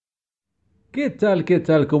¿Qué tal? ¿Qué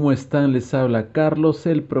tal? ¿Cómo están? Les habla Carlos,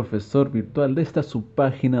 el profesor virtual de esta su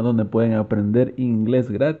página donde pueden aprender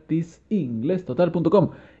inglés gratis, inglestotal.com.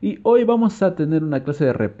 Y hoy vamos a tener una clase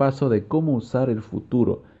de repaso de cómo usar el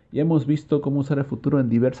futuro. Ya hemos visto cómo usar el futuro en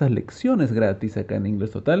diversas lecciones gratis acá en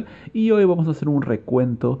Inglés Total y hoy vamos a hacer un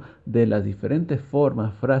recuento de las diferentes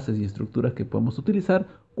formas, frases y estructuras que podemos utilizar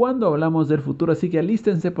cuando hablamos del futuro. Así que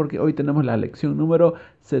alístense porque hoy tenemos la lección número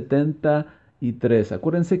 73.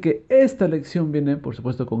 Acuérdense que esta lección viene, por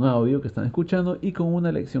supuesto, con audio que están escuchando y con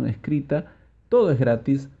una lección escrita. Todo es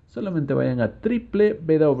gratis. Solamente vayan a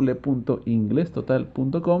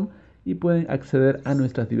www.inglestotal.com y pueden acceder a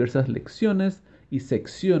nuestras diversas lecciones y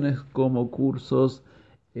secciones como cursos,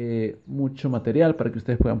 mucho material para que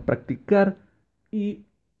ustedes puedan practicar y,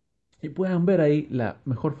 y puedan ver ahí la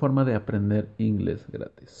mejor forma de aprender inglés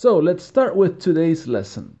gratis. So, let's start with today's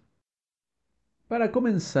lesson. Para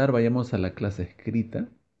comenzar, vayamos a la clase escrita,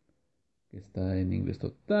 que está en inglés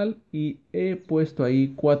total, y he puesto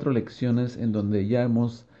ahí 4 lecciones en donde ya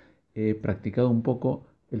hemos practicado un poco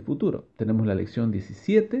el futuro. Tenemos la lección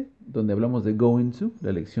 17, donde hablamos de going to,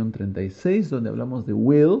 la lección 36, donde hablamos de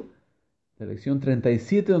will, la lección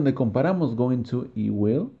 37, donde comparamos going to y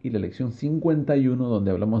will, y la lección 51,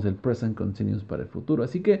 donde hablamos del present continuous para el futuro.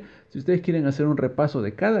 Así que si ustedes quieren hacer un repaso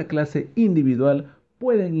de cada clase individual,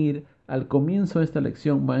 pueden ir al comienzo de esta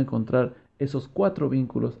lección, van a encontrar esos 4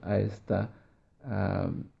 vínculos a,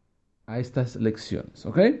 a estas lecciones,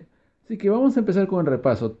 ¿ok? Así que vamos a empezar con el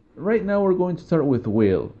repaso. Right now we're going to start with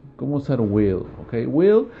will. ¿Cómo usar will? ¿Ok?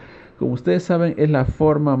 Will, como ustedes saben, es la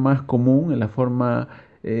forma más común, es la forma...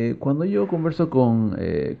 cuando yo converso con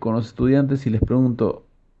los estudiantes y les pregunto,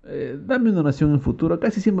 dame una oración en futuro,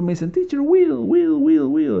 casi siempre me dicen, teacher, will.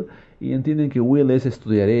 Y entienden que will es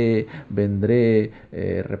estudiaré, vendré,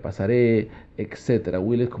 repasaré, etcétera.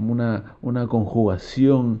 Will es como una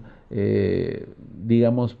conjugación,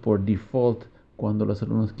 digamos, por default cuando los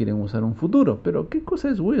alumnos quieren usar un futuro. Pero, ¿qué cosa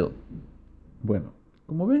es will? Bueno,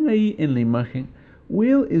 como ven ahí en la imagen,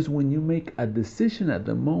 will is when you make a decision at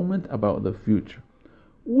the moment about the future.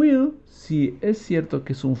 Will, si es cierto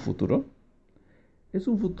que es un futuro,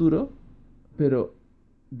 pero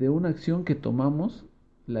de una acción que tomamos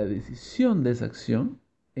la decisión de esa acción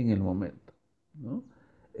en el momento, ¿no?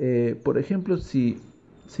 Por ejemplo, si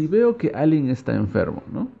veo que alguien está enfermo,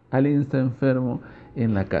 ¿no? Alguien está enfermo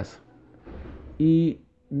en la casa y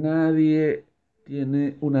nadie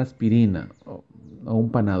tiene una aspirina o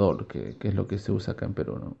un panadol, que es lo que se usa acá en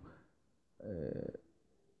Perú, ¿no? Eh,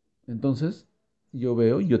 entonces, yo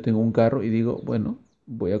tengo un carro y digo, bueno,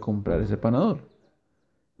 voy a comprar ese panadol.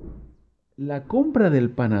 La compra del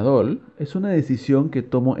panadol es una decisión que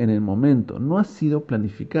tomo en el momento, no ha sido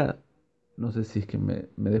planificada. No sé si es que me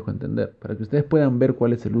dejo entender, para que ustedes puedan ver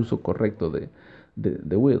cuál es el uso correcto de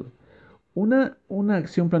will. Una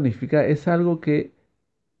acción planificada es algo que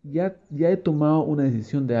ya he tomado una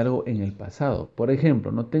decisión de algo en el pasado. Por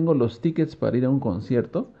ejemplo, no tengo los tickets para ir a un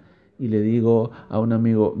concierto y le digo a un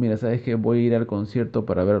amigo, mira, ¿sabes que voy a ir al concierto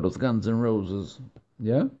para ver a los Guns N' Roses?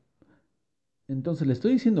 ¿Ya? Entonces le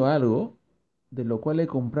estoy diciendo algo de lo cual he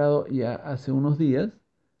comprado ya hace unos días.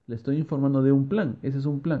 Le estoy informando de un plan. Ese es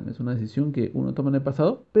un plan, es una decisión que uno toma en el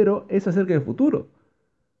pasado, pero es acerca del futuro.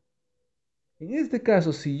 En este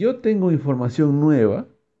caso, si yo tengo información nueva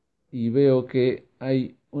y veo que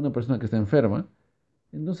hay una persona que está enferma,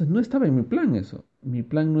 entonces no estaba en mi plan eso. Mi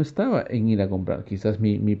plan no estaba en ir a comprar. Quizás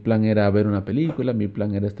mi plan era ver una película, mi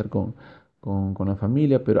plan era estar con la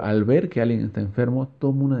familia, pero al ver que alguien está enfermo,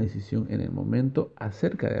 tomo una decisión en el momento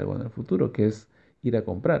acerca de algo en el futuro, que es ir a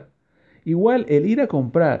comprar. Igual el ir a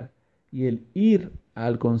comprar y el ir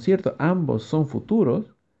al concierto, ambos son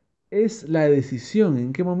futuros, es la decisión.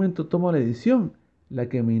 ¿En qué momento tomo la decisión? La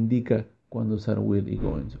que me indica cuándo usar will y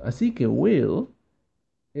going to. Así que will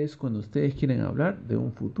es cuando ustedes quieren hablar de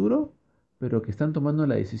un futuro, pero que están tomando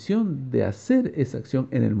la decisión de hacer esa acción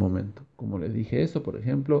en el momento. Como les dije eso, por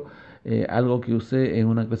ejemplo, algo que usé en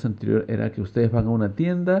una clase anterior era que ustedes van a una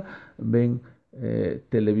tienda, ven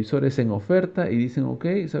televisores en oferta y dicen, ok,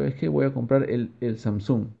 ¿sabes qué? Voy a comprar el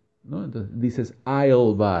Samsung, ¿no? Entonces dices,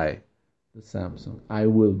 I'll buy the Samsung. I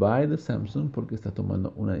will buy the Samsung porque estás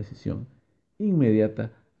tomando una decisión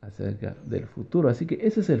inmediata acerca del futuro. Así que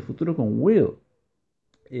ese es el futuro con will.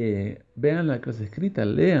 Vean la clase escrita,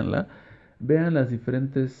 léanla, vean las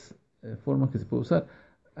diferentes formas que se puede usar.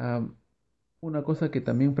 Am, una cosa que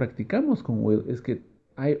también practicamos con Will es que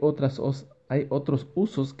hay otros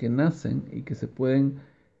usos que nacen y que se pueden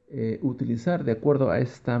utilizar de acuerdo a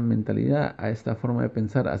esta mentalidad, a esta forma de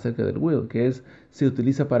pensar acerca del Will, que es, se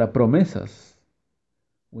utiliza para promesas.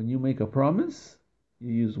 When you make a promise,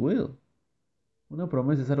 you use will. Una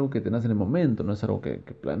promesa es algo que te nace en el momento, no es algo que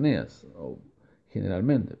planeas, o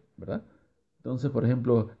generalmente, ¿verdad? Entonces, por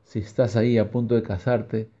ejemplo, si estás ahí a punto de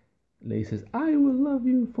casarte, le dices, I will love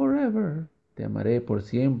you forever, te amaré por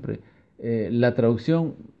siempre. La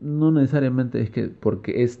traducción no necesariamente es que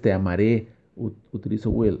porque es te amaré, utilizo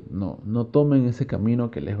will. No, no tomen ese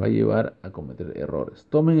camino que les va a llevar a cometer errores.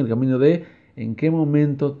 Tomen el camino de en qué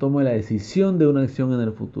momento tomo la decisión de una acción en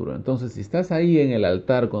el futuro. Entonces, si estás ahí en el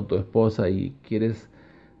altar con tu esposa y quieres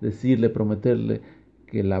decirle, prometerle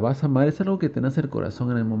que la vas a amar, es algo que te nace el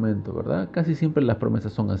corazón en el momento, ¿verdad? Casi siempre las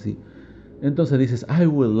promesas son así. Entonces dices, I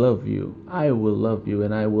will love you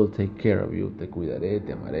and I will take care of you. Te cuidaré,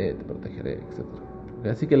 te amaré, te protegeré, etc.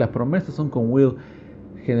 Así que las promesas son con will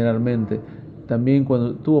generalmente. También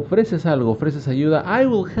cuando tú ofreces algo, ofreces ayuda, I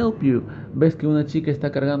will help you. Ves que una chica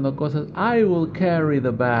está cargando cosas, I will carry the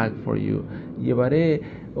bag for you. Llevaré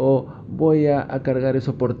o voy a cargar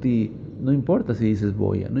eso por ti. No importa si dices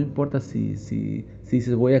voy a, no importa si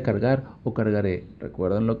dices voy a cargar o cargaré.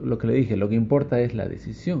 Recuerden lo que le dije, lo que importa es la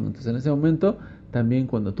decisión. Entonces en ese momento, también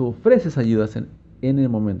cuando tú ofreces ayudas en el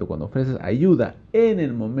momento, cuando ofreces ayuda en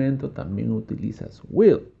el momento, también utilizas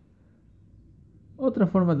will. Otra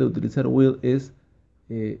forma de utilizar will es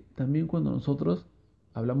también cuando nosotros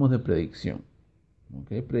hablamos de predicción.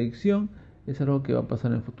 ¿Okay? Predicción es algo que va a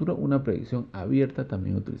pasar en el futuro. Una predicción abierta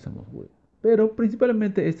también utilizamos will. Pero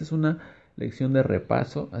principalmente esta es una lección de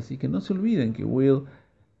repaso, así que no se olviden que will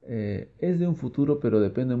es de un futuro, pero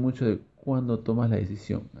depende mucho de cuándo tomas la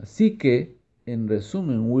decisión. Así que, en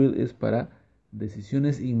resumen, will es para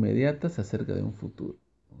decisiones inmediatas acerca de un futuro.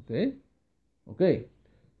 ¿Ok? Ok.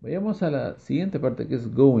 Vayamos a la siguiente parte que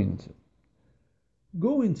es going to.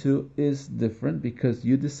 Going to is different because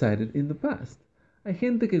you decided in the past. Hay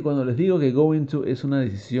gente que cuando les digo que going to es una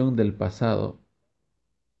decisión del pasado,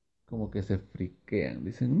 como que se friquean.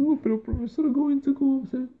 Dicen, no, pero profesor, going to, ¿cómo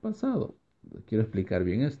es el pasado? Quiero explicar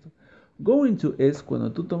bien esto. Going to es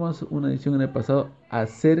cuando tú tomas una decisión en el pasado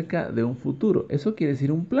acerca de un futuro. Eso quiere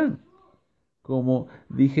decir un plan. Como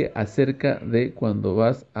dije acerca de cuando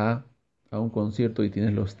vas a un concierto y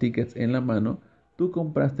tienes los tickets en la mano, tú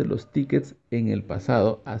compraste los tickets en el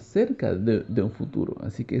pasado acerca de un futuro.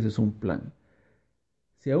 Así que ese es un plan.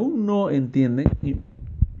 Si aún no entienden,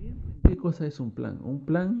 ¿qué cosa es un plan? Un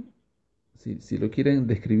plan, si lo quieren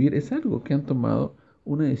describir, es algo que han tomado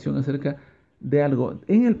una decisión acerca de algo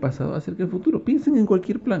en el pasado, acerca del futuro. Piensen en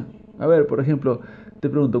cualquier plan. A ver, por ejemplo, te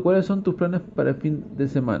pregunto, ¿cuáles son tus planes para el fin de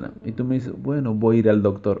semana? Y tú me dices, bueno, voy a ir al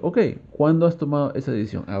doctor. Ok, ¿cuándo has tomado esa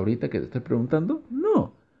decisión? ¿Ahorita que te estoy preguntando?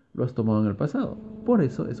 No, lo has tomado en el pasado. Por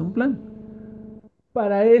eso es un plan.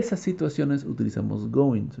 Para esas situaciones utilizamos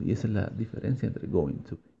going to, y esa es la diferencia entre going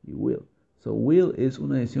to y will. So, will es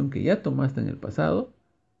una decisión que ya tomaste en el pasado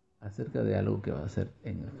acerca de algo que va a hacer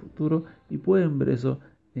en el futuro, y pueden ver eso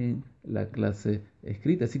en la clase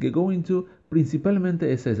escrita. Así que going to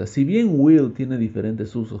principalmente es esa. Si bien will tiene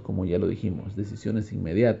diferentes usos, como ya lo dijimos, decisiones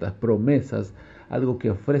inmediatas, promesas, algo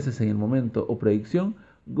que ofreces en el momento o predicción,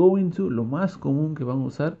 going to lo más común que van a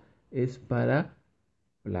usar es para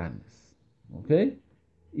planes. ¿Ok?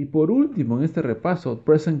 Y por último, en este repaso,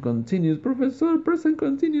 present continuous. Profesor, present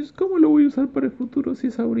continuous, ¿cómo lo voy a usar para el futuro si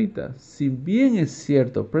es ahorita? Si bien es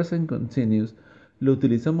cierto, present continuous lo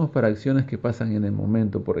utilizamos para acciones que pasan en el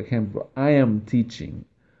momento. Por ejemplo, I am teaching.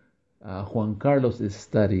 Juan Carlos is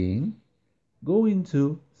studying. Going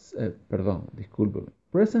to, discúlpeme.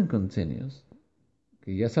 Present continuous,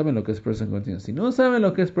 que ya saben lo que es present continuous. Si no saben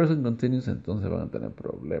lo que es present continuous, entonces van a tener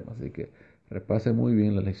problemas. Así que repasen muy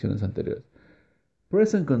bien las lecciones anteriores.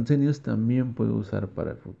 Present continuous también puede usar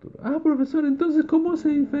para el futuro. Profesor, entonces, ¿cómo se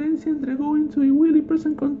diferencia entre going to y will y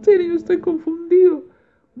present continuous? Estoy confundido.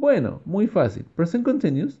 Bueno, muy fácil. Present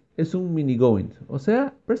continuous es un mini going to. O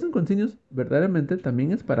sea, present continuous verdaderamente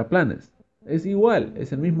también es para planes. Es igual,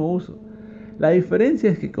 es el mismo uso. La diferencia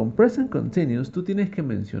es que con present continuous tú tienes que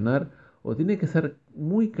mencionar o tiene que ser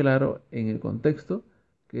muy claro en el contexto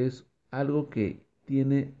que es algo que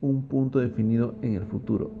tiene un punto definido en el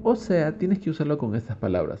futuro. O sea, tienes que usarlo con estas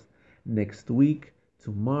palabras. Next week,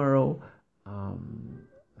 tomorrow,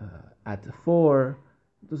 at 4.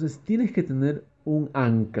 Entonces tienes que tener un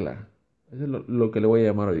ancla. Eso es lo que le voy a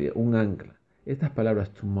llamar hoy día, un ancla. Estas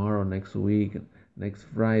palabras tomorrow, next week, next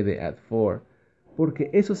Friday at 4. Porque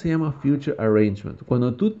eso se llama future arrangement.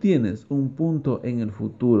 Cuando tú tienes un punto en el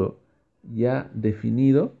futuro ya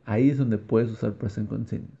definido, ahí es donde puedes usar present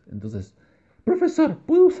continuous. Entonces, profesor,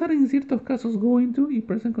 ¿puedo usar en ciertos casos going to y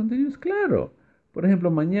present continuous? Claro. Por ejemplo,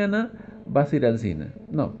 mañana vas a ir al cine.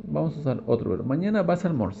 No, vamos a usar otro verbo. Mañana vas a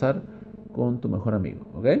almorzar con tu mejor amigo,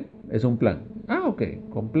 ¿ok? Es un plan. Ok,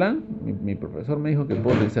 con plan, mi profesor me dijo que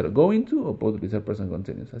puedo utilizar going to o puedo utilizar present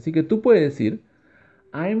continuous. Así que tú puedes decir,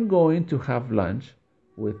 I'm going to have lunch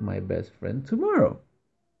with my best friend tomorrow.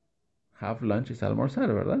 Have lunch es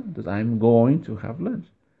almorzar, ¿verdad? Entonces, I'm going to have lunch.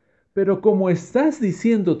 Pero como estás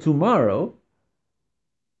diciendo tomorrow,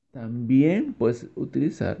 también puedes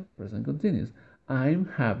utilizar present continuous. I'm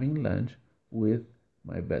having lunch with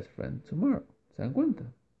my best friend tomorrow. ¿Se dan cuenta?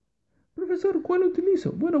 Profesor, ¿cuál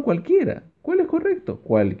utilizo? Bueno, cualquiera. ¿Cuál es correcto?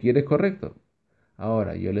 Cualquiera es correcto.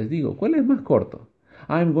 Ahora, yo les digo, ¿cuál es más corto?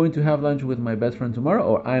 I'm going to have lunch with my best friend tomorrow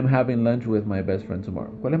or I'm having lunch with my best friend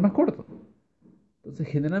tomorrow. ¿Cuál es más corto? Entonces,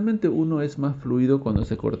 generalmente uno es más fluido cuando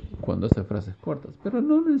hace frases cortas, pero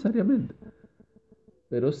no necesariamente.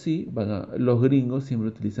 Pero sí, los gringos siempre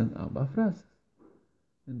utilizan ambas frases.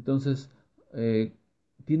 Entonces,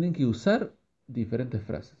 tienen que usar diferentes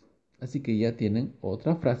frases. Así que ya tienen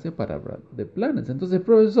otra frase para hablar de planes. Entonces,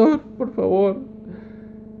 profesor, por favor,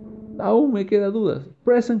 aún me quedan dudas.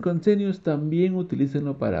 Present continuous también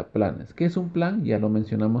utilícenlo para planes. ¿Qué es un plan? Ya lo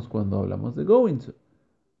mencionamos cuando hablamos de going to.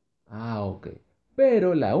 Ok.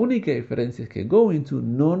 Pero la única diferencia es que going to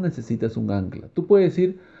no necesitas un ancla. Tú puedes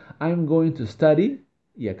decir, I'm going to study,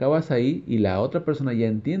 y acabas ahí y la otra persona ya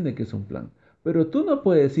entiende que es un plan. Pero tú no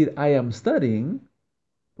puedes decir, I am studying,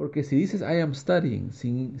 porque si dices I am studying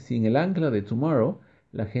sin el ancla de tomorrow,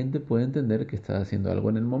 la gente puede entender que estás haciendo algo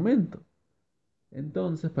en el momento.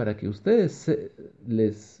 Entonces, para que ustedes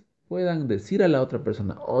les puedan decir a la otra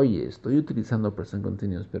persona, oye, estoy utilizando present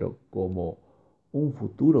continuous, pero como un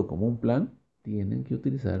futuro, como un plan, tienen que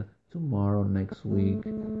utilizar tomorrow, next week,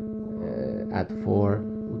 at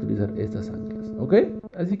 4, utilizar estas anclas, ¿ok?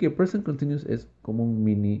 Así que present continuous es como un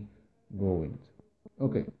mini going.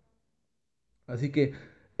 Ok. Así que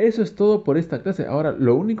eso es todo por esta clase. Ahora,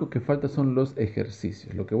 lo único que falta son los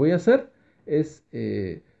ejercicios. Lo que voy a hacer es,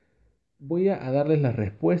 voy a darles las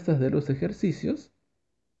respuestas de los ejercicios,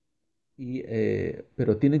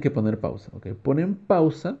 pero tienen que poner pausa, ¿ok? Ponen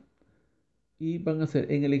pausa y van a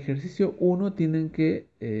hacer, en el ejercicio 1 tienen que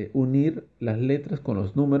unir las letras con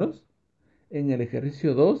los números. En el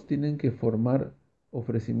ejercicio 2 tienen que formar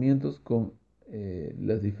ofrecimientos con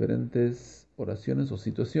las diferentes oraciones o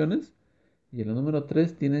situaciones. Y en el número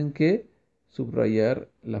 3 tienen que subrayar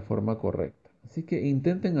la forma correcta. Así que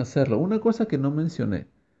intenten hacerlo. Una cosa que no mencioné.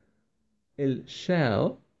 El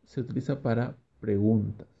shall se utiliza para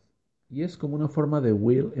preguntas. Y es como una forma de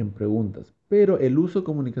will en preguntas. Pero el uso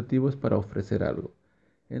comunicativo es para ofrecer algo.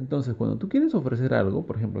 Entonces, cuando tú quieres ofrecer algo,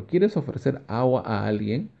 por ejemplo, quieres ofrecer agua a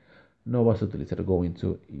alguien, no vas a utilizar going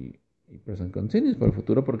to y present continuous para el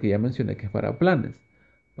futuro porque ya mencioné que es para planes.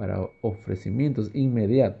 Para ofrecimientos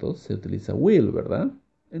inmediatos se utiliza will, ¿verdad?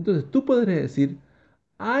 Entonces tú podrías decir,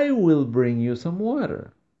 I will bring you some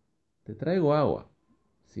water. Te traigo agua,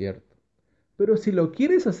 ¿cierto? Pero si lo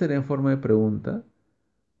quieres hacer en forma de pregunta,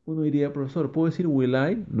 uno diría, profesor, ¿puedo decir will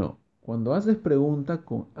I? No. Cuando haces pregunta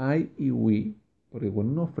con I y we, porque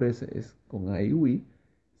cuando uno ofrece es con I y we,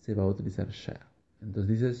 se va a utilizar shall.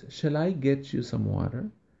 Entonces dices, shall I get you some water?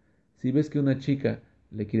 Si ves que una chica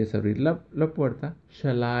le quieres abrir la puerta,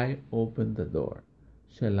 shall I open the door?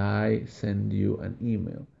 Shall I send you an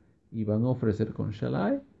email? Y van a ofrecer con shall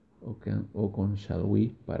I o con shall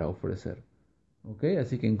we para ofrecer. ¿Ok?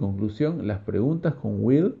 Así que en conclusión, las preguntas con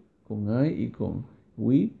will, con I y con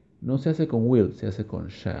we, no se hace con will, se hace con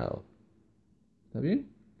shall. ¿Está bien?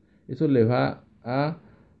 Eso les va a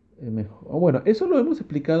mejor. Bueno, eso lo hemos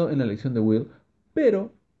explicado en la lección de will,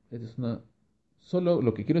 pero esta es una. Solo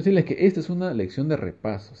lo que quiero decirles es que esta es una lección de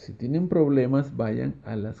repaso. Si tienen problemas, vayan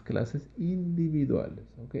a las clases individuales.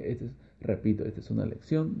 ¿Ok? Repito, esta es una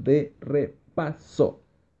lección de repaso.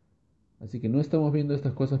 Así que no estamos viendo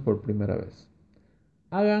estas cosas por primera vez.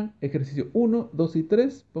 Hagan ejercicio 1, 2 y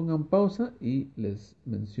 3, pongan pausa y les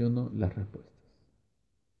menciono las respuestas.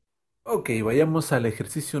 Ok, vayamos al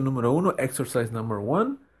ejercicio número 1, exercise number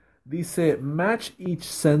 1. Dice, match each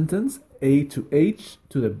sentence A to H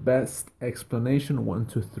to the best explanation 1,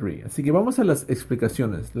 2, 3. Así que vamos a las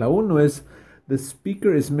explicaciones. La 1 es, the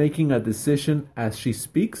speaker is making a decision as she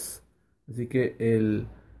speaks. Así que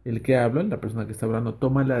el que habla, la persona que está hablando,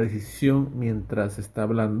 toma la decisión mientras está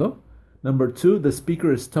hablando. Number 2, the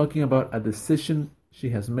speaker is talking about a decision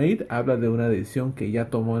she has made. Habla de una decisión que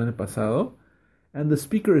ya tomó en el pasado. And the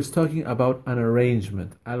speaker is talking about an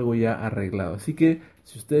arrangement, algo ya arreglado. Así que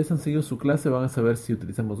si ustedes han seguido su clase van a saber si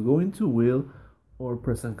utilizamos going to, will, or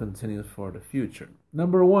present continuous for the future.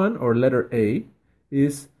 Number 1, or letter A,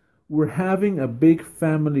 is we're having a big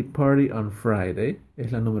family party on Friday.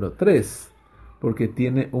 Es la número 3, porque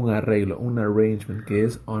tiene un arreglo, un arrangement, que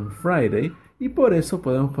es on Friday. Y por eso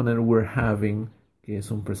podemos poner we're having, que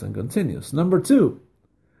es un present continuous. Number 2.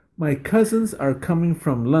 My cousins are coming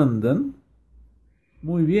from London.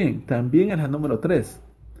 Muy bien, también es la número 3.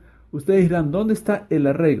 Ustedes dirán, ¿dónde está el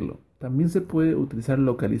arreglo? También se puede utilizar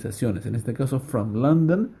localizaciones. En este caso, from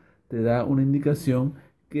London te da una indicación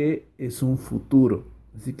que es un futuro.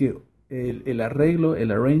 Así que el arreglo,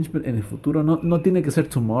 el arrangement en el futuro no tiene que ser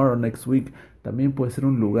tomorrow, next week. También puede ser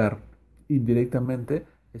un lugar. Indirectamente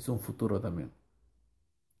es un futuro también.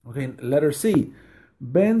 Ok, letter C.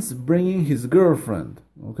 Ben's bringing his girlfriend.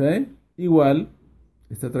 Ok, igual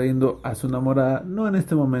está trayendo a su enamorada, no en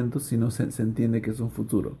este momento, sino se entiende que es un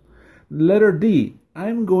futuro. Letter D.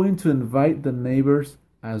 I'm going to invite the neighbors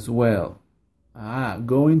as well.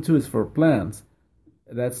 Going to is for plans.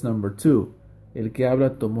 That's number 2. El que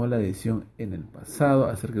habla tomó la decisión en el pasado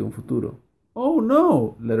acerca de un futuro. Oh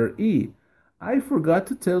no, letter E. I forgot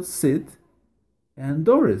to tell Sid and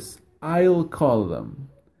Doris. I'll call them.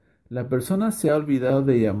 La persona se ha olvidado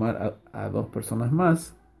de llamar a dos personas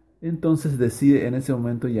más, entonces decide en ese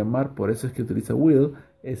momento llamar, por eso es que utiliza will.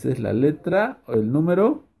 Esa es la letra o el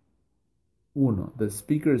número 1. The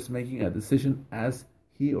speaker is making a decision as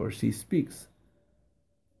he or she speaks.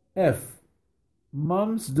 F.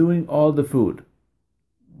 Mom's doing all the food.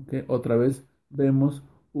 Okay, otra vez vemos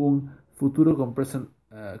un futuro con present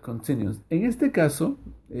continuous. En este caso,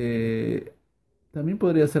 también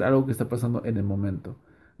podría ser algo que está pasando en el momento.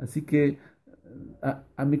 Así que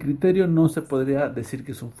a mi criterio no se podría decir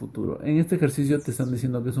que es un futuro. En este ejercicio te están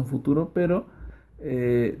diciendo que es un futuro, pero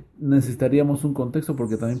necesitaríamos un contexto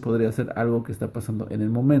porque también podría ser algo que está pasando en el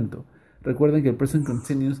momento. Recuerden que el present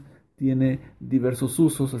continuous tiene diversos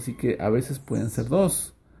usos, así que a veces pueden ser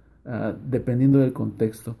dos, dependiendo del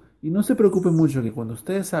contexto. Y no se preocupen mucho que cuando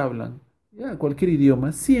ustedes hablan, cualquier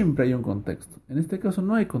idioma, siempre hay un contexto. En este caso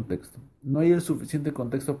no hay contexto. No hay el suficiente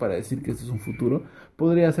contexto para decir que este es un futuro.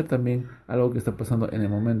 Podría ser también algo que está pasando en el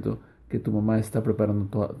momento que tu mamá está preparando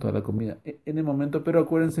toda la comida. En el momento, pero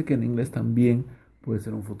acuérdense que en inglés también puede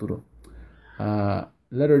ser un futuro.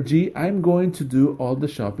 Letter G, I'm going to do all the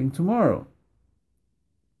shopping tomorrow.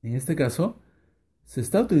 En este caso, se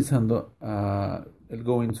está utilizando el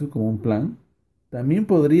going to como un plan. También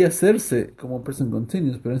podría hacerse como present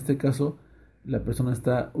continuous, pero en este caso la persona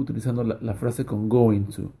está utilizando la frase con going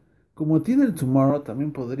to. Como tiene el tomorrow,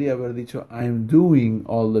 también podría haber dicho I'm doing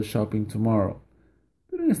all the shopping tomorrow.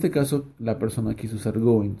 Pero en este caso la persona quiso usar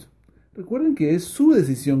going to. Recuerden que es su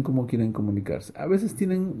decisión cómo quieren comunicarse. A veces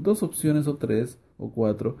tienen dos opciones o tres o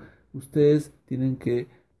cuatro. Ustedes tienen que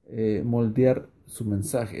moldear su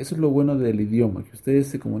mensaje. Eso es lo bueno del idioma, que ustedes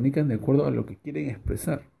se comunican de acuerdo a lo que quieren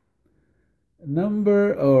expresar.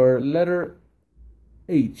 Number or letter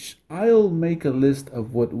H. I'll make a list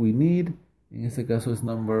of what we need. En este caso es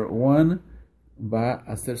number 1. Va a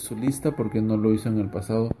hacer su lista porque no lo hizo en el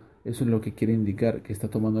pasado. Eso es lo que quiere indicar que está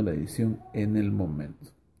tomando la decisión en el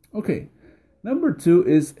momento. Ok. Number 2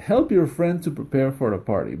 is help your friend to prepare for a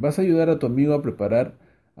party. Vas a ayudar a tu amigo a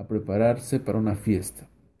prepararse para una fiesta.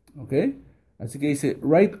 Ok. Así que dice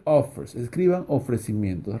write offers. Escriban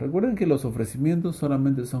ofrecimientos. Recuerden que los ofrecimientos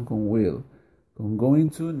solamente son con will. Con going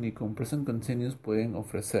to ni con present continuous pueden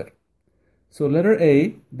ofrecer. So letter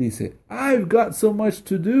A dice, I've got so much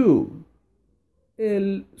to do.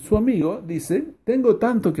 Su amigo dice, tengo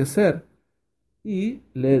tanto que hacer. Y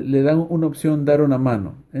le dan una opción, dar una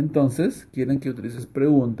mano. Entonces, quieren que utilices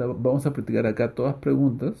pregunta. Vamos a practicar acá todas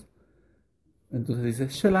preguntas. Entonces dice,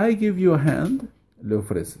 shall I give you a hand? Le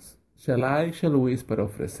ofreces. Shall I, shall we es para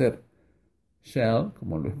ofrecer. Shall,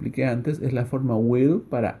 como lo expliqué antes, es la forma will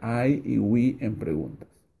para I y we en preguntas.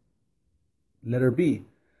 Letter B.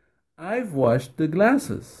 I've washed the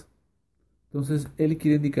glasses. Entonces, él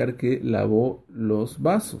quiere indicar que lavó los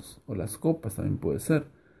vasos o las copas, también puede ser.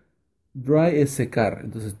 Dry es secar,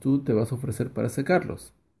 entonces tú te vas a ofrecer para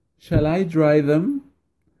secarlos. Shall I dry them?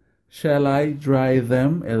 Shall I dry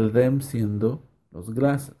them? El them siendo los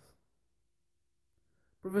glasses.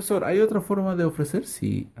 Profesor, ¿hay otra forma de ofrecer?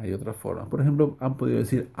 Sí, hay otra forma. Por ejemplo, han podido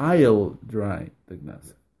decir I'll dry the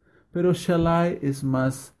glasses. Pero shall I es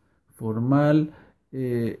más formal.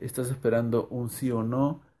 Estás esperando un sí o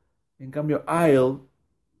no. En cambio, I'll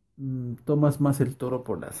tomas más el toro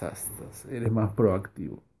por las astas. Eres más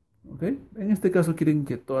proactivo. ¿Ok? En este caso quieren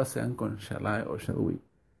que todas sean con shall I o shall we.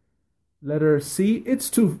 Letter C.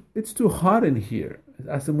 It's too hot in here.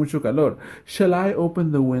 Hace mucho calor. Shall I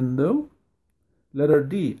open the window? Letter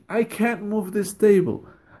D. I can't move this table.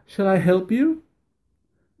 Shall I help you?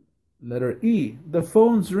 Letter E. The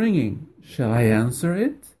phone's ringing. Shall I answer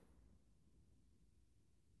it?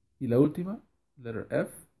 Y la última, letter F.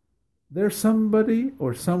 There's somebody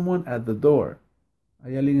or someone at the door.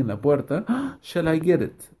 Hay alguien en la puerta. ¡Ah! Shall I get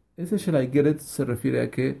it? Ese shall I get it se refiere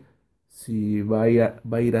a que si va a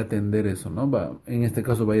ir a atender eso, ¿no? En este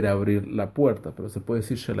caso va a ir a abrir la puerta, pero se puede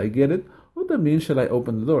decir shall I get it o también shall I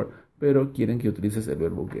open the door, pero quieren que utilices el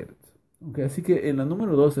verbo get it. Okay, así que en la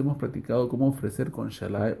número 2 hemos practicado cómo ofrecer con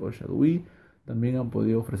shall I o shall we. También han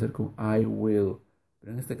podido ofrecer con I will,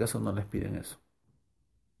 pero en este caso no les piden eso.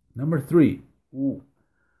 Number 3.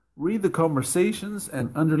 Read the conversations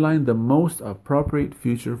and underline the most appropriate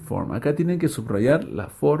future form. Acá tienen que subrayar la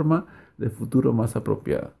forma de futuro más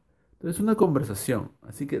apropiada. Entonces, es una conversación,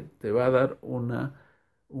 así que te va a dar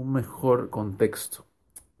un mejor contexto.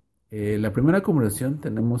 La primera conversación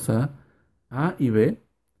tenemos A y B.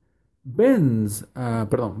 Ben,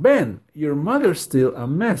 your mother's still a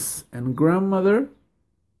mess. And grandmother.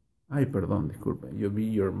 Ay, perdón, disculpe, yo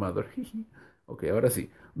vi your mother. Ok, ahora sí.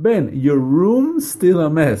 Ben, your room's still a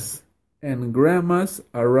mess. And grandma's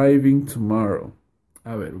arriving tomorrow.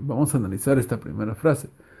 A ver, vamos a analizar esta primera frase.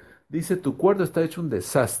 Dice, tu cuarto está hecho un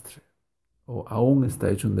desastre. O aún está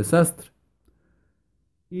hecho un desastre.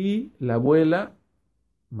 Y la abuela,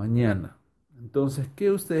 mañana. Entonces,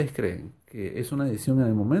 ¿qué ustedes creen? ¿Que es una decisión en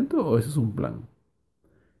el momento o eso es un plan?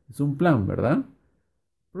 Es un plan, ¿verdad?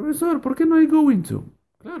 Profesor, ¿por qué no hay going to?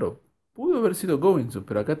 Claro, pudo haber sido going to,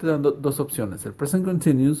 pero acá te dan dos opciones, el present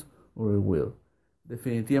continuous o el will.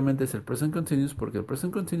 Definitivamente es el present continuous porque el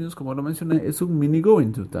present continuous, como lo mencioné, es un mini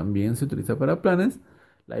going to. También se utiliza para planes.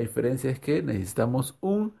 La diferencia es que necesitamos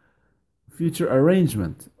un future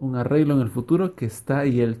arrangement, un arreglo en el futuro que está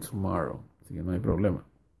ahí el tomorrow. Así que no hay problema.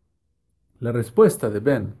 La respuesta de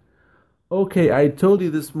Ben. Okay, I told you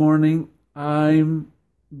this morning I'm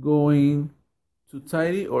going to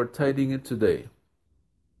tidy or tidying it today.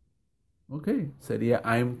 Ok, sería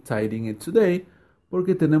I'm tidying it today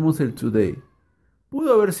porque tenemos el today.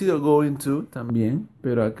 Pudo haber sido going to también,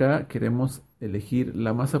 pero acá queremos elegir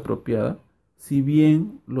la más apropiada. Si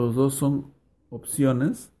bien los dos son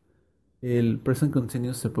opciones, el present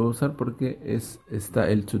continuous se puede usar porque está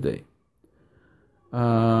el today.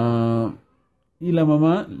 Y la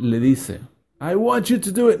mamá le dice, I want you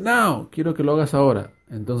to do it now. Quiero que lo hagas ahora.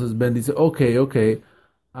 Entonces Ben dice, ok,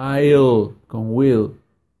 I'll, con will,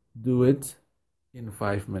 do it in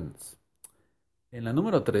 5 minutes. En la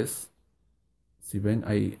número 3, si ven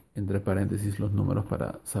ahí entre paréntesis los números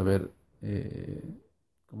para saber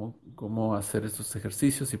cómo hacer estos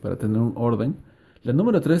ejercicios y para tener un orden. La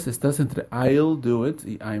número 3 estás entre I'll do it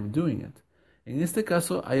y I'm doing it. En este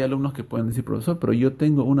caso hay alumnos que pueden decir, profesor, pero yo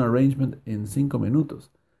tengo un arrangement en 5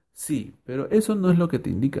 minutos. Sí, pero eso no es lo que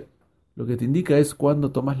te indica. Lo que te indica es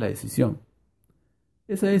cuándo tomas la decisión.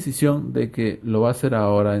 Esa decisión de que lo va a hacer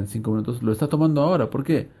ahora en 5 minutos, lo está tomando ahora. ¿Por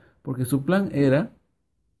qué? Porque su plan era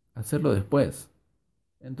hacerlo después.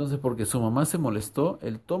 Entonces, porque su mamá se molestó,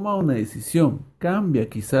 él toma una decisión, cambia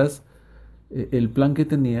quizás el plan que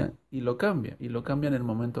tenía y lo cambia en el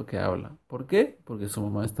momento que habla. ¿Por qué? Porque su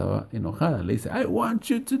mamá estaba enojada. Le dice, I want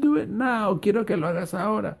you to do it now, quiero que lo hagas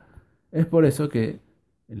ahora. Es por eso que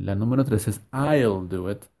la número 3 es I'll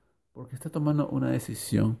do it, porque está tomando una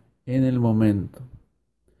decisión en el momento.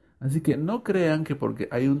 Así que no crean que porque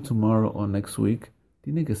hay un tomorrow o next week,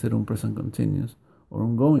 tiene que ser un present continuous o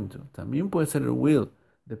un going to. También puede ser el will,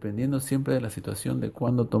 dependiendo siempre de la situación de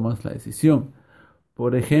cuándo tomas la decisión.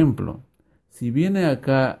 Por ejemplo, si viene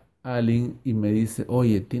acá alguien y me dice,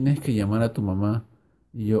 oye, tienes que llamar a tu mamá.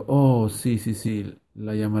 Y yo, oh, sí,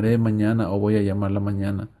 la llamaré mañana o voy a llamarla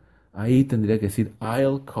mañana. Ahí tendría que decir,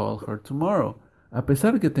 I'll call her tomorrow. A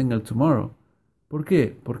pesar que tenga el tomorrow. ¿Por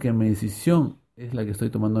qué? Porque mi decisión es la que estoy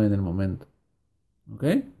tomando en el momento. ¿Ok?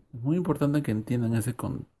 Es muy importante que entiendan ese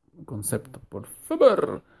concepto, por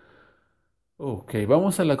favor. Ok,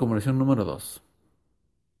 vamos a la conversión número 2.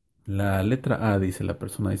 La letra A dice, la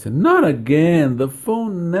persona dice, Not again, the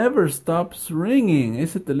phone never stops ringing.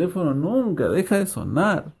 Ese teléfono nunca deja de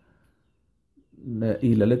sonar.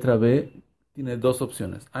 Y la letra B tiene dos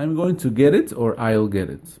opciones. I'm going to get it or I'll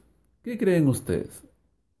get it. ¿Qué creen ustedes?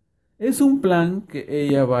 ¿Es un plan que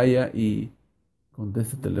ella vaya y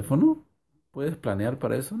conteste el teléfono? ¿Puedes planear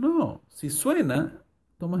para eso? No. Si suena,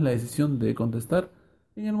 tomas la decisión de contestar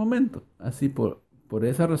en el momento. Así por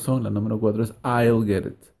esa razón, la número 4 es I'll get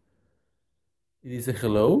it. Y dice,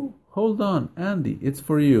 hello, hold on, Andy, it's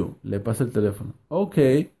for you. Le pasa el teléfono. Ok,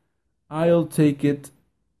 I'll take it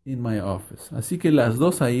in my office. Así que las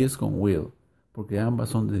dos ahí es con will, porque ambas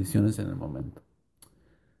son decisiones en el momento.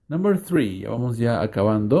 Number 3, ya vamos ya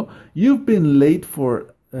acabando. You've been late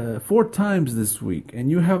for 4 times this week and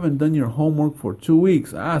you haven't done your homework for 2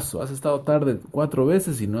 weeks. Has estado tarde 4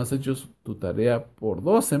 veces y no has hecho tu tarea por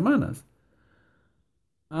 2 semanas.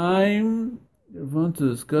 I'm going to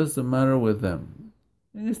discuss the matter with them.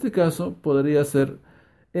 En este caso podría ser,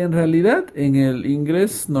 en realidad en el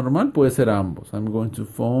inglés normal puede ser ambos. I'm going to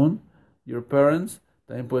phone your parents.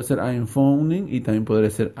 También puede ser I'm phoning y también podría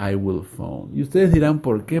ser I will phone. Y ustedes dirán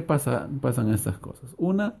por qué pasan estas cosas.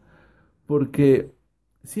 Una, porque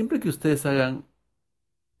siempre que ustedes hagan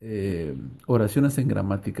oraciones en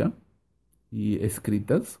gramática y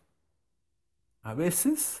escritas, a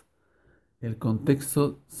veces el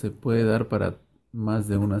contexto se puede dar para más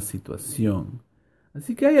de una situación.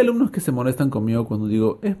 Así que hay alumnos que se molestan conmigo cuando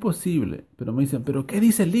digo, es posible, pero me dicen, pero ¿qué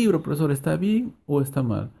dice el libro, profesor? ¿Está bien o está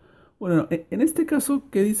mal? Bueno, en este caso,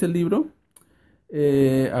 ¿qué dice el libro?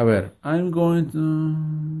 A ver, I'm going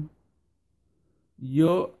to...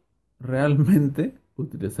 Yo realmente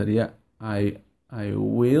utilizaría I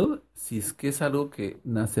will si es que es algo que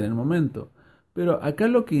nace en el momento. Pero acá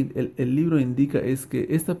lo que el libro indica es que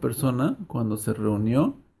esta persona, cuando se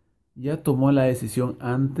reunió, ya tomó la decisión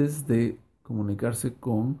antes de comunicarse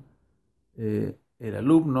con el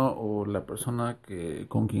alumno o la persona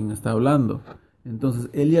con quien está hablando. Entonces,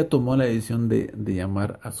 él ya tomó la decisión de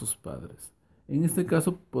llamar a sus padres. En este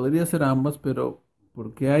caso, podría ser ambas, pero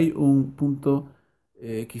porque hay un punto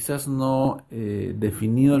quizás no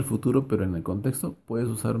definido al futuro, pero en el contexto puedes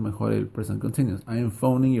usar mejor el present continuous. I am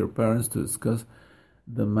phoning your parents to discuss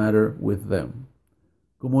the matter with them.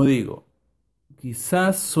 Como digo,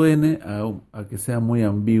 quizás suene a que sea muy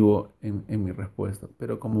ambiguo en mi respuesta,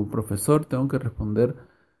 pero como profesor tengo que responder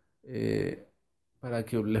eh, para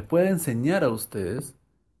que les pueda enseñar a ustedes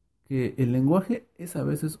que el lenguaje es a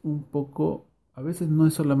veces un poco, a veces no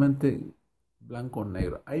es solamente blanco o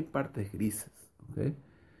negro, hay partes grises, ¿ok?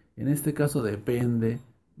 En este caso depende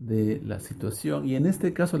de la situación y en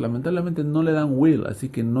este caso lamentablemente no le dan will, así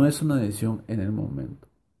que no es una decisión en el momento.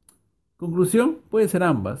 Conclusión, puede ser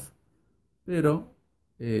ambas, pero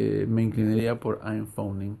me inclinaría por I'm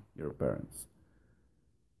phoning your parents.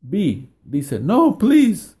 B dice, no,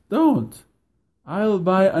 please, don't. I'll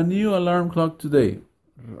buy a new alarm clock today.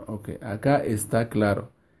 Ok, acá está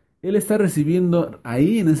claro. Él está recibiendo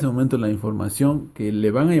ahí en ese momento la información que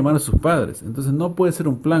le van a llamar a sus padres. Entonces no puede ser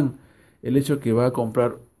un plan el hecho que va a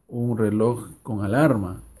comprar un reloj con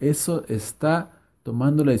alarma. Eso está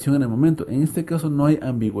tomando la decisión en el momento. En este caso no hay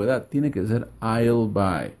ambigüedad. Tiene que ser I'll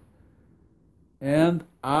buy. And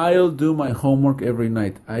I'll do my homework every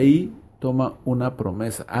night. Ahí toma una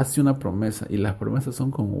promesa, hace una promesa y las promesas son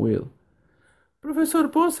con will. Profesor,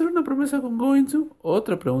 ¿puedo hacer una promesa con going to?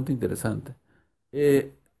 Otra pregunta interesante.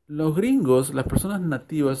 Los gringos, las personas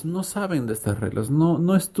nativas, no saben de estas reglas,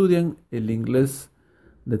 no estudian el inglés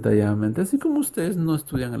detalladamente, así como ustedes no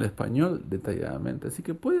estudian el español detalladamente. Así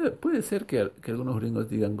que puede ser que algunos gringos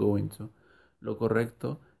digan going to. Lo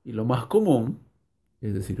correcto y lo más común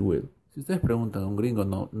es decir will. Si ustedes preguntan a un gringo,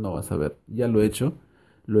 no va a saber. Ya lo he hecho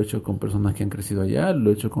con personas que han crecido allá, lo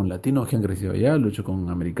he hecho con latinos que han crecido allá, lo he hecho con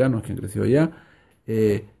americanos que han crecido allá.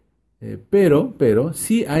 Eh, pero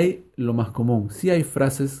sí hay lo más común, sí hay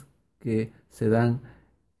frases que se dan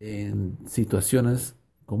en situaciones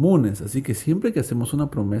comunes, así que siempre que hacemos una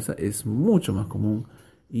promesa es mucho más común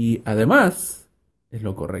y además es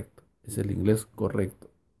lo correcto, es el inglés correcto.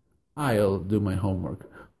 I'll do my homework.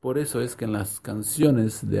 Por eso es que en las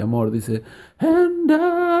canciones de amor dice And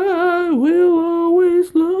I will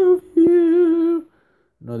always love you.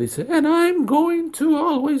 No dice And I'm going to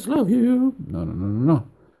always love you. No.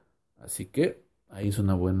 Así que ahí es un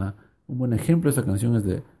buen ejemplo. Esa canción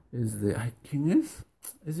ay, ¿quién es?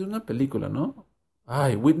 Es de una película, ¿no?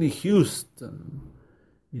 Ay, Whitney Houston.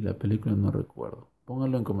 Y la película no recuerdo.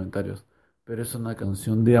 Pónganlo en comentarios. Pero es una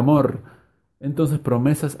canción de amor. Entonces,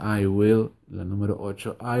 promesas, I will. La número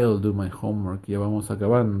 8, I'll do my homework. Ya vamos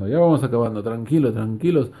acabando.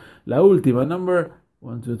 Tranquilos. La última, number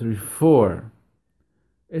 1, 2, 3, 4.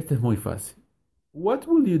 Este es muy fácil. What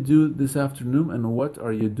will you do this afternoon and what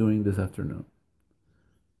are you doing this afternoon?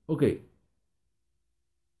 Ok.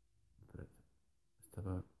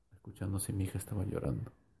 Estaba escuchando si mi hija estaba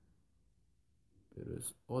llorando. Pero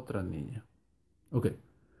es otra niña. Ok.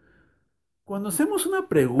 Cuando hacemos una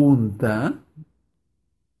pregunta,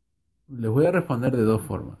 les voy a responder de dos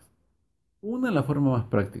formas. Una, la forma más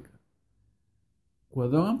práctica.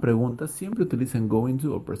 Cuando hagan preguntas, siempre utilicen going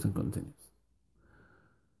to o present continuous.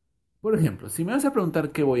 Por ejemplo, si me vas a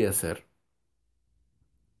preguntar qué voy a hacer,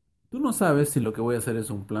 tú no sabes si lo que voy a hacer es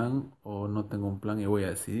un plan o no tengo un plan y voy a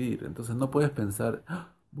decidir. Entonces no puedes pensar,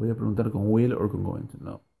 voy a preguntar con will o con going to.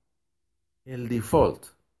 No. El default,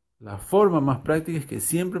 la forma más práctica es que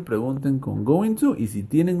siempre pregunten con going to y si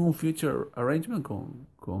tienen un future arrangement con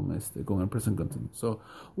el present continuous. So,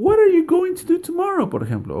 what are you going to do tomorrow, por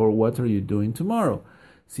ejemplo? Or what are you doing tomorrow?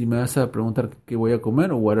 Si me vas a preguntar qué voy a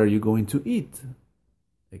comer o what are you going to eat?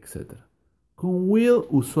 etcétera. Con will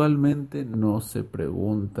usualmente no se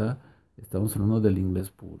pregunta, estamos hablando del inglés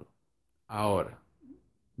puro. Ahora,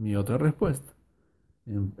 mi otra respuesta.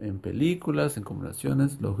 En películas, en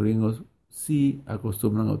conversaciones, los gringos sí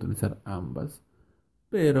acostumbran a utilizar ambas,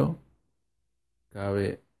 pero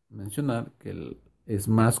cabe mencionar que es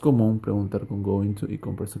más común preguntar con going to y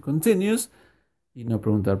con present continuous y no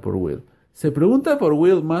preguntar por will. Se pregunta por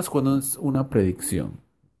will más cuando es una predicción.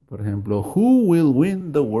 Por ejemplo, who will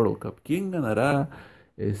win the World Cup? ¿Quién ganará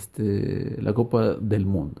la Copa del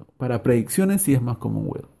Mundo? Para predicciones sí es más común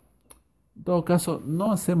will. En todo caso,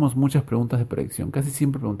 no hacemos muchas preguntas de predicción. Casi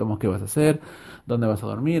siempre preguntamos qué vas a hacer, dónde vas a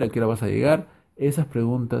dormir, a qué hora vas a llegar. Esas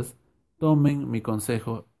preguntas, tomen mi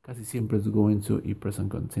consejo, casi siempre es going to y present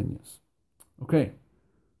continuous. Ok.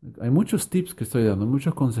 Hay muchos tips que estoy dando,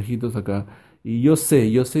 muchos consejitos acá. Y yo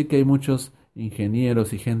sé que hay muchos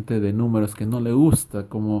ingenieros y gente de números que no le gusta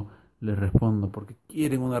cómo les respondo, porque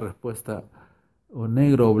quieren una respuesta o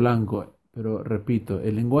negro o blanco. Pero repito,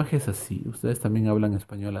 el lenguaje es así. Ustedes también hablan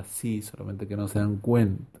español así, solamente que no se dan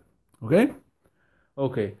cuenta. ¿Ok?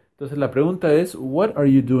 Ok. Entonces la pregunta es, what are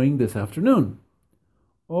you doing this afternoon?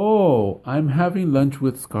 Oh, I'm having lunch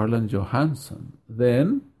with Scarlett Johansson.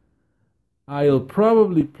 Then I'll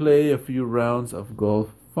probably play a few rounds of golf,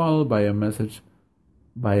 followed by a massage,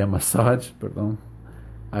 perdón,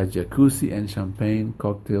 a jacuzzi and champagne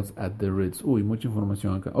cocktails at the Ritz. Uy, mucha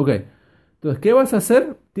información acá. Ok, entonces, ¿qué vas a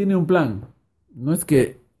hacer? Tiene un plan. No es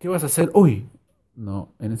que, ¿qué vas a hacer hoy?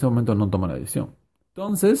 No, en ese momento no toma la decisión.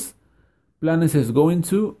 Entonces, planes es going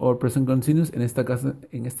to o present continuous. En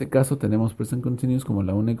este caso tenemos present continuous como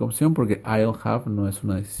la única opción porque I'll have no es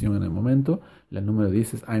una decisión en el momento. La número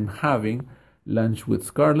 10 es I'm having lunch with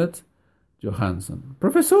Scarlett Johansson.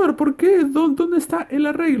 Profesor, ¿por qué? ¿Dónde está el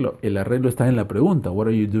arreglo? El arreglo está en la pregunta. What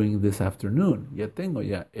are you doing this afternoon? Ya tengo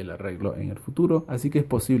ya el arreglo en el futuro, así que es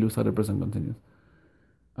posible usar el present continuous.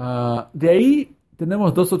 De ahí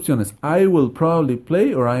tenemos dos opciones. I will probably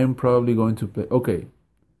play or I am probably going to play. Ok.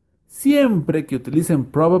 Siempre que utilicen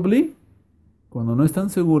probably, cuando no están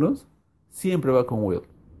seguros, siempre va con will.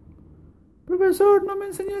 Profesor, no me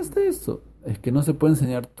enseñaste esto. Es que no se puede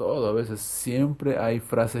enseñar todo. A veces siempre hay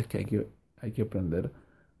frases que hay que aprender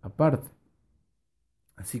aparte.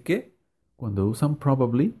 Así que, cuando usan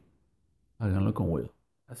probably, háganlo con will.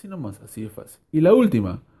 Así nomás, así de fácil. Y la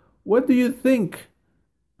última. What do you think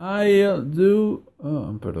I'll do?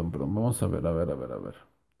 Oh, perdón. Vamos a ver.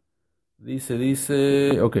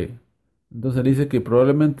 Ok. Entonces dice que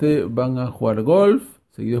probablemente van a jugar golf,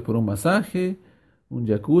 seguidos por un masaje, un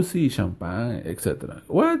jacuzzi y champán, etc.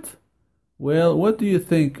 What? Well, what do you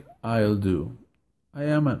think I'll do? I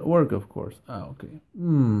am at work, of course. Ok.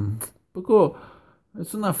 Poco.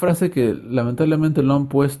 Es una frase que lamentablemente lo han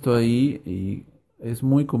puesto ahí y es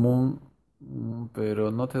muy común,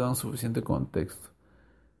 pero no te dan suficiente contexto.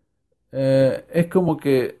 Es como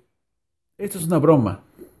que esto es una broma,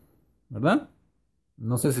 ¿verdad?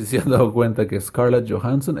 No sé si se han dado cuenta que Scarlett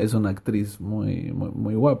Johansson es una actriz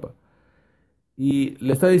muy guapa. Y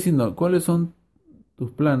le está diciendo, ¿cuáles son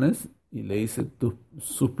tus planes? Y le dice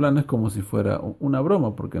sus planes como si fuera una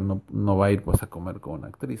broma, porque no va a ir pues a comer con una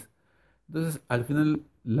actriz. Entonces, al final,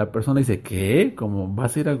 la persona dice, ¿qué? ¿Cómo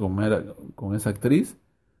vas a ir a comer con esa actriz?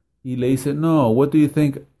 Y le dice, no, what do you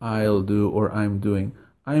think I'll do or I'm doing?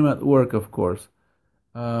 I'm at work, of course.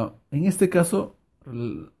 En este caso,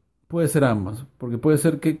 puede ser ambas, porque puede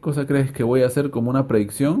ser qué cosa crees que voy a hacer como una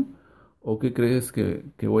predicción o qué crees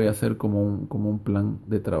que voy a hacer como un plan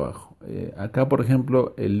de trabajo. Acá, por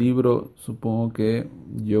ejemplo, el libro, supongo que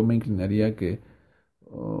yo me inclinaría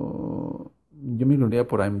yo me inclinaría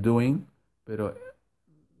por I'm doing, pero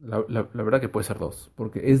la verdad que puede ser dos,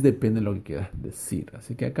 porque depende de lo que quieras decir.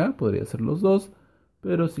 Así que acá podría ser los dos,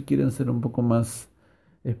 pero si quieren ser un poco más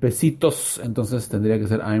especitos, entonces tendría que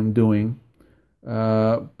ser I'm doing,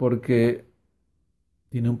 porque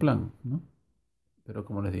tiene un plan, ¿no? Pero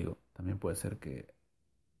como les digo, también puede ser que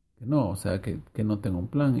no, o sea, que no tenga un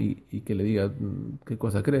plan y que le diga qué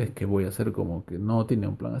cosa crees que voy a hacer como que no tiene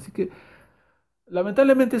un plan. Así que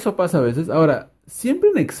lamentablemente eso pasa a veces. Ahora, siempre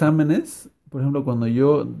en exámenes, por ejemplo, cuando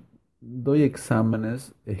yo doy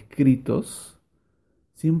exámenes escritos,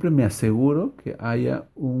 siempre me aseguro que haya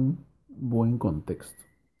un buen contexto.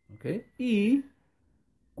 ¿Ok? Y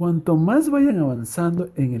cuanto más vayan avanzando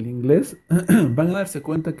en el inglés, van a darse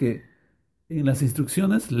cuenta que en las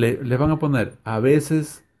instrucciones le van a poner, a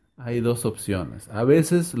veces hay dos opciones, a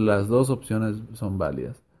veces las dos opciones son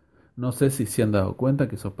válidas. No sé si se han dado cuenta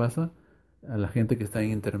que eso pasa a la gente que está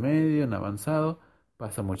en intermedio, en avanzado,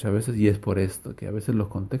 pasa muchas veces y es por esto, que a veces los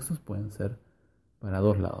contextos pueden ser para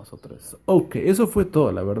dos lados o tres. Ok, eso fue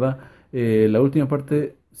todo, la verdad. La última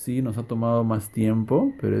parte sí nos ha tomado más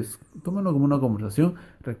tiempo, pero tómenlo como una conversación.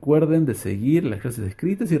 Recuerden de seguir las clases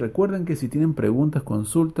escritas y recuerden que si tienen preguntas,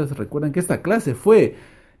 consultas, recuerden que esta clase fue,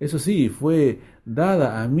 eso sí, fue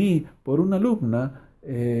dada a mí por una alumna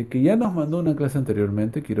que ya nos mandó una clase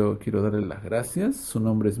anteriormente. Quiero darle las gracias. Su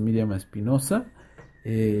nombre es Miriam Espinosa.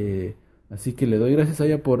 Eh, Así que le doy gracias a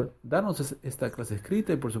ella por darnos esta clase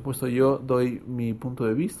escrita y por supuesto yo doy mi punto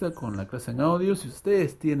de vista con la clase en audio. Si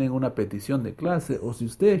ustedes tienen una petición de clase o si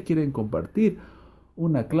ustedes quieren compartir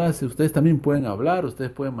una clase, ustedes también pueden hablar,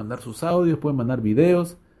 ustedes pueden mandar sus audios, pueden mandar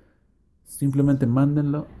videos. Simplemente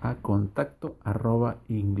mándenlo a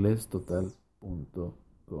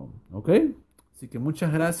contacto@inglestotal.com. ¿Ok? Así que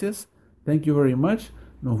muchas gracias. Thank you very much.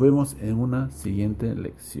 Nos vemos en una siguiente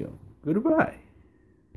lección. Goodbye.